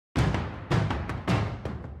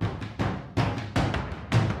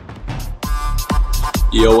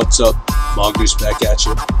Yo, what's up? Mongoose back at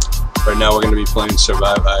you. Right now we're going to be playing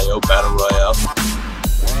Surviv IO Battle Royale.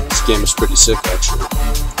 This game is pretty sick actually.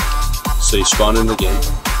 So you spawn in the game.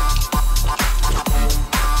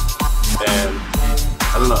 And,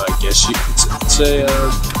 I don't know, I guess you could say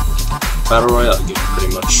Battle Royale game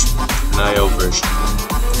pretty much. An IO version.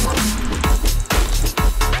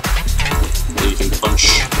 You can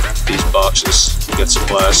punch these boxes to get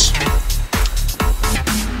supplies.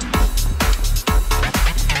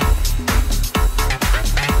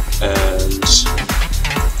 And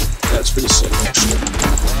yeah, it's pretty sick actually.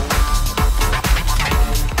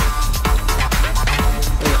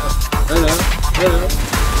 Hello.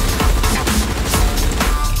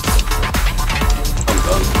 I'm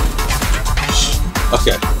done.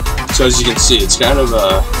 Okay, so as you can see, it's kind of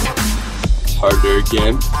a harder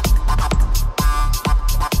game.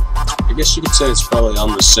 I guess you could say it's probably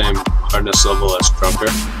on the same hardness level as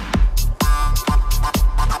Crunker.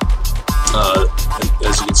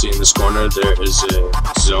 As you can see in this corner, there is a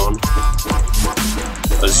zone.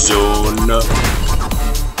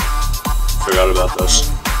 Forgot about those.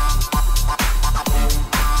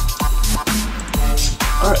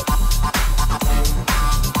 Alright.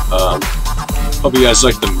 Hope you guys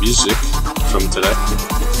like the music from today.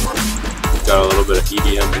 Got a little bit of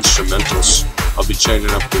EDM instrumentals. I'll be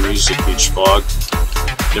changing up the music each vlog.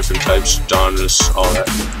 Different types, genres, all that.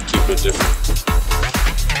 Keep it different.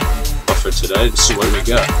 But for today, this is what we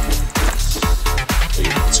got.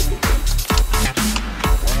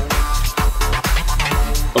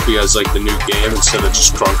 Hope you guys like the new game instead of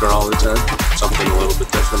just Crunker all the time. Something a little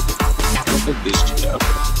bit different. I don't think these two, yeah,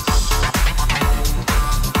 okay.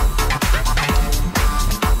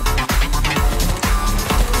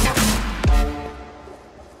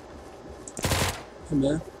 Hey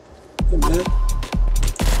man. Hey man.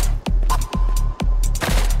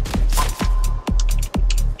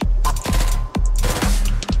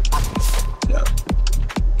 Yeah.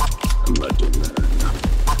 I'm not doing that right now.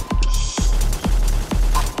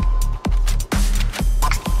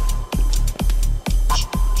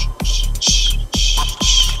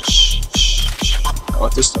 I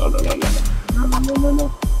want this. No.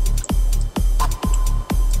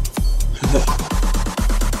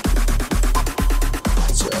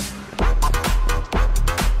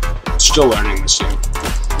 Still learning this game.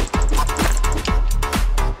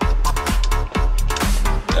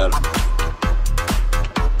 Yeah,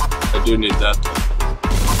 I do need that though.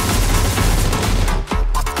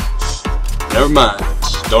 Never mind.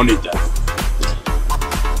 Don't need that.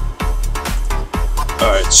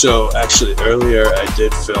 Alright, so actually earlier I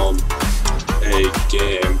did film a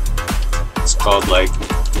game. It's called like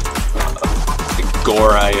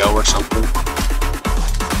Gore IO or something.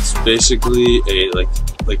 It's basically a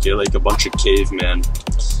like you're like a bunch of cavemen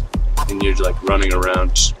and you're like running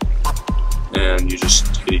around and you just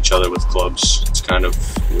hit each other with clubs. It's kind of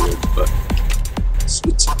weird, but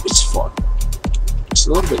it's fun. It's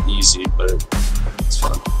a little bit easy, but it's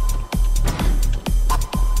fun.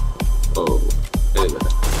 Oh, hey there.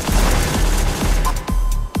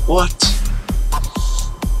 What?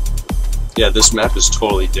 Yeah, this map is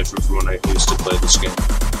totally different from when I used to play this game.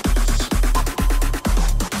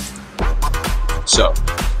 So,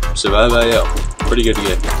 Surviv IO, pretty good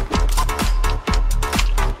game.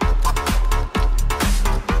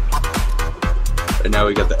 Right now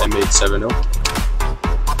we got the M870.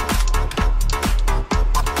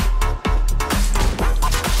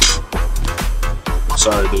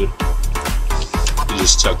 Sorry dude, you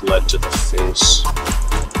just took lead to the face.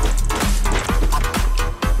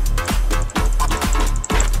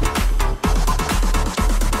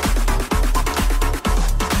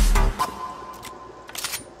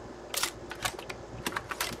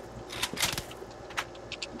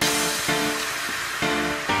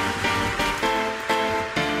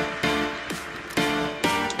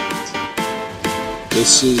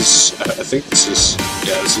 This is, I think this is,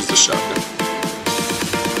 yeah, this is the shotgun.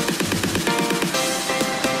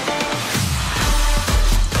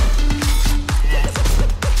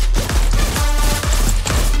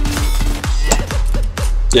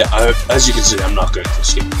 Yeah, as you can see, I'm not good at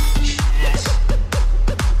this game.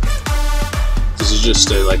 This is just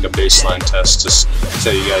like a baseline test to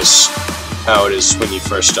tell you guys how it is when you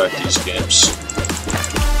first start these games.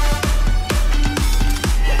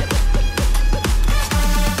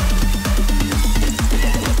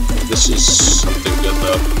 This is something good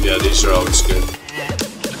though. Yeah, these are always good.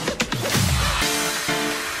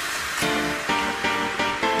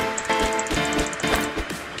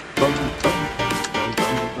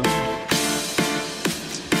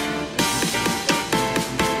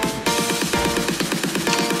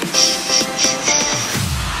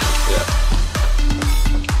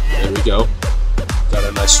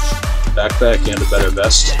 back and a better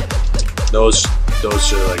vest. Those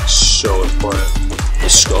are like so important. The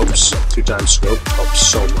scopes, 2x scope helps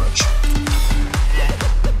so much.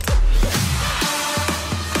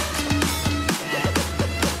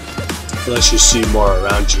 Unless you see more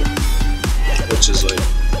around you, which is like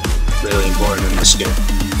really important in this game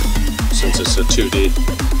since it's a 2D.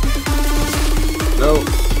 No.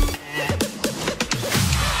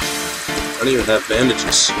 I don't even have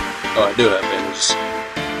bandages. Oh, I do have bandages.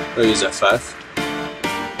 I'll use F5.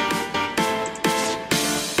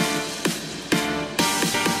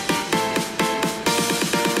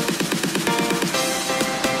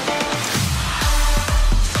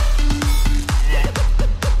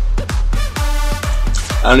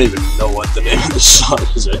 I don't even know what the name of this song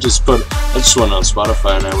is. I just went on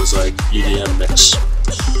Spotify and I was like EDM mix,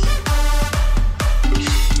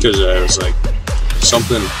 because I was like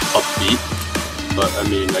something upbeat, but I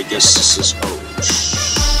mean I guess this is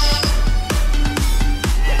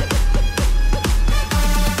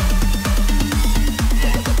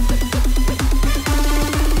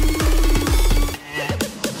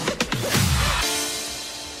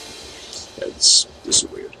this is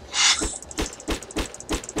weird.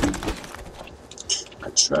 I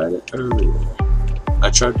tried it earlier. I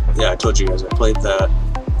told you guys I played that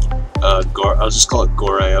I'll just call it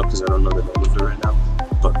Gore IO because I don't know the name of it right now.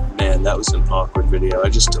 But man, that was an awkward video. I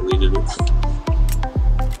just deleted it.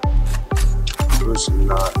 It was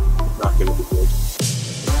not gonna be good.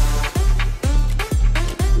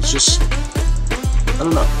 It's just, I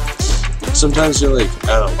don't know. Sometimes you're like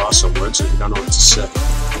at a loss of words and you don't know what to say.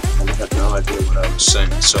 And I had no idea what I was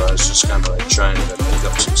saying, so I was just kind of like trying to make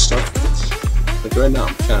up some stuff. Like right now,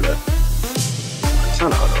 I'm kind of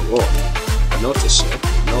on a roll. I know what to say. I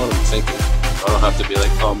know what I'm thinking. I don't have to be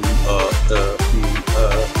like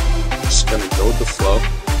just gonna go with the flow.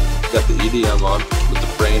 Got the EDM on with the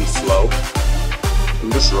brain flow.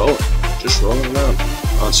 I'm just rolling around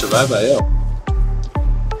on Surviv IO.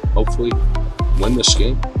 Hopefully, win this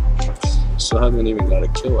game. Still haven't even got a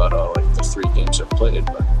kill out of like the 3 games I've played,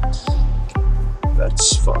 but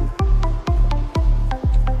that's fun.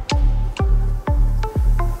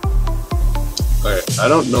 Alright, I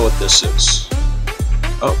don't know what this is.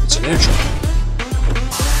 Oh, it's an airdrop.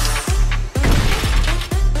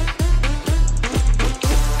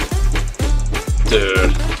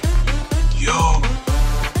 Dude. Yo.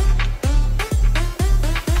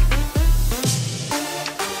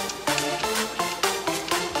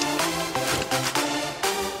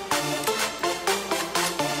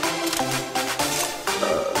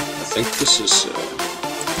 I think this is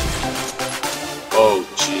oh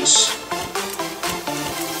jeez.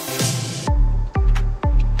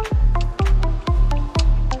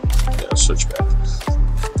 Switch back.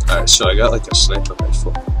 Alright, so I got like a sniper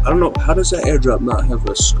rifle. I don't know, how does that airdrop not have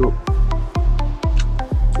a scope?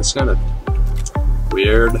 It's kind of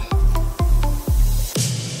weird.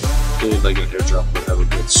 Maybe like an airdrop would have a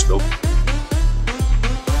good scope.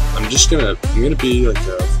 I'm gonna be like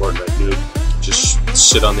a Fortnite noob. Just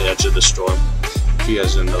sit on the edge of the storm. If you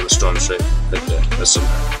guys didn't know, the storm's right there. That's the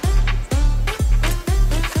map.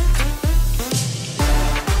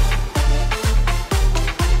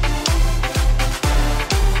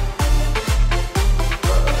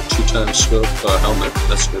 2x scope, helmet,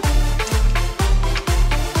 that's good.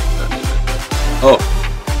 Oh,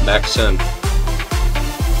 Mac 10.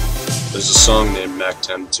 There's a song named Mac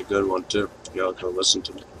 10, it's a good one too. Y'all go listen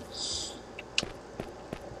to it.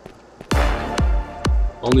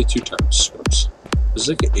 Only 2x scopes. There's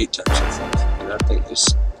like an 8x I think, and that thing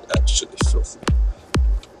is actually filthy.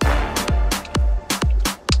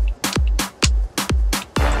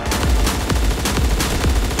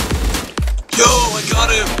 Yo, I got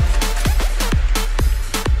him!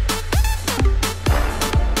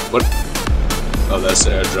 What? Oh, that's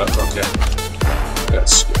the airdrop. Okay. I got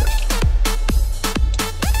scared.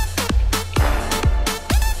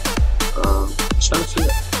 I'm trying to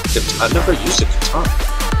figure out. I've never used a katana.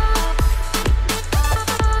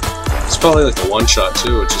 It's probably like a one-shot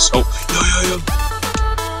too, which is. Oh, yo.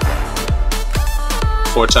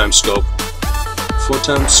 4x scope.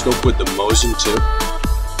 4x scope with the Mosin too.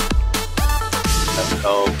 That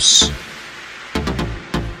helps.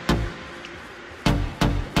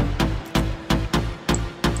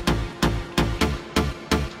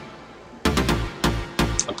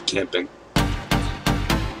 Camping.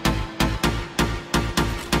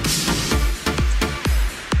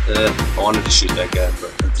 I wanted to shoot that guy,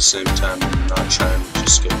 but at the same time, I'm not trying to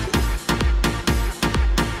just get good.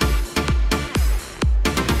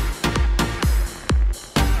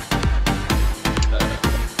 I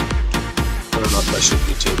don't know if I should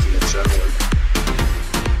be taking adrenaline.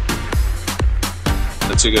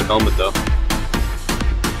 That's a good helmet though.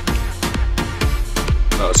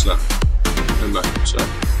 No, it's not. Never mind.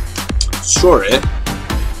 Sorry.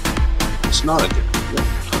 It's not a good helmet.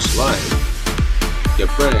 I was lying. Get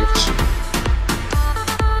pranked.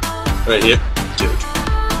 Right here. Dude.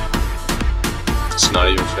 It's not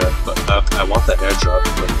even fair. But I want that airdrop.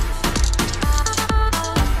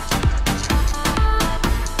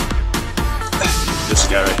 But this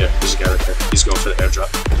guy right here. This guy right here. He's going for the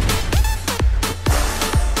airdrop.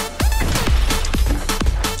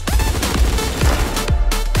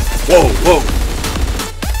 Whoa, whoa!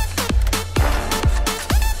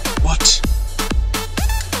 What?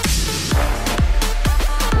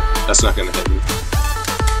 That's not gonna hit me.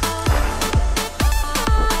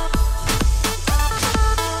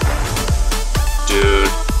 Dude,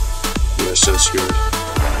 you're so screwed.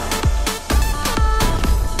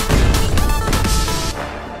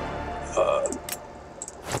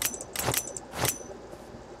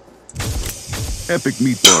 Epic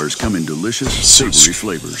meat bars come in delicious, savory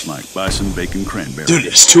flavors like bison, bacon, cranberry. Dude,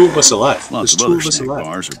 there's two of us alive. Lots of other snack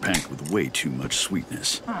bars are packed with way too much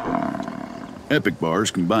sweetness. Epic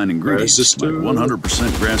bars combine ingredients like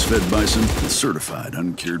 100% grass-fed bison and certified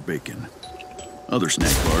uncured bacon. Other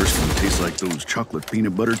snack bars can taste like those chocolate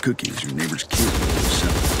peanut butter cookies your neighbor's kid always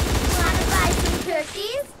sell. Wanna buy some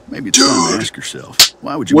cookies? Maybe it's time to ask yourself,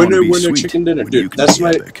 why would you want to be sweet chicken dinner, when you dude? can That's be my.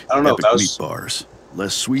 epic? I don't know. Epic That was meat bars.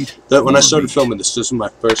 Less sweet. that when I started meat. filming this. This was my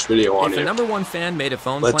first video on If here. a #1 fan made a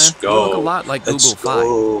phone Let's plan, it would look a go. lot like Let's Google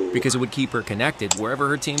go. Fi, because it would keep her connected wherever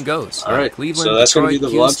her team goes. All right, Cleveland, so that's Detroit, gonna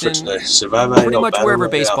be the vlog Houston, for today. Survive pretty IO, much Battle wherever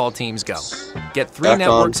Royale. baseball teams go. Get 3 Back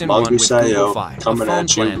networks on in one with Mongoose IO, Google Fi, a coming phone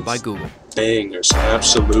at you plan with by Google. Bangers,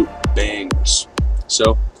 absolute bangers.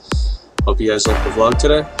 So, hope you guys liked the vlog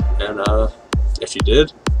today, and if you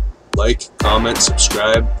did, like, comment,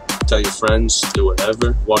 subscribe, tell your friends, do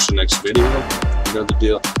whatever. Watch the next video. You know the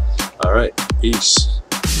deal. All right, peace.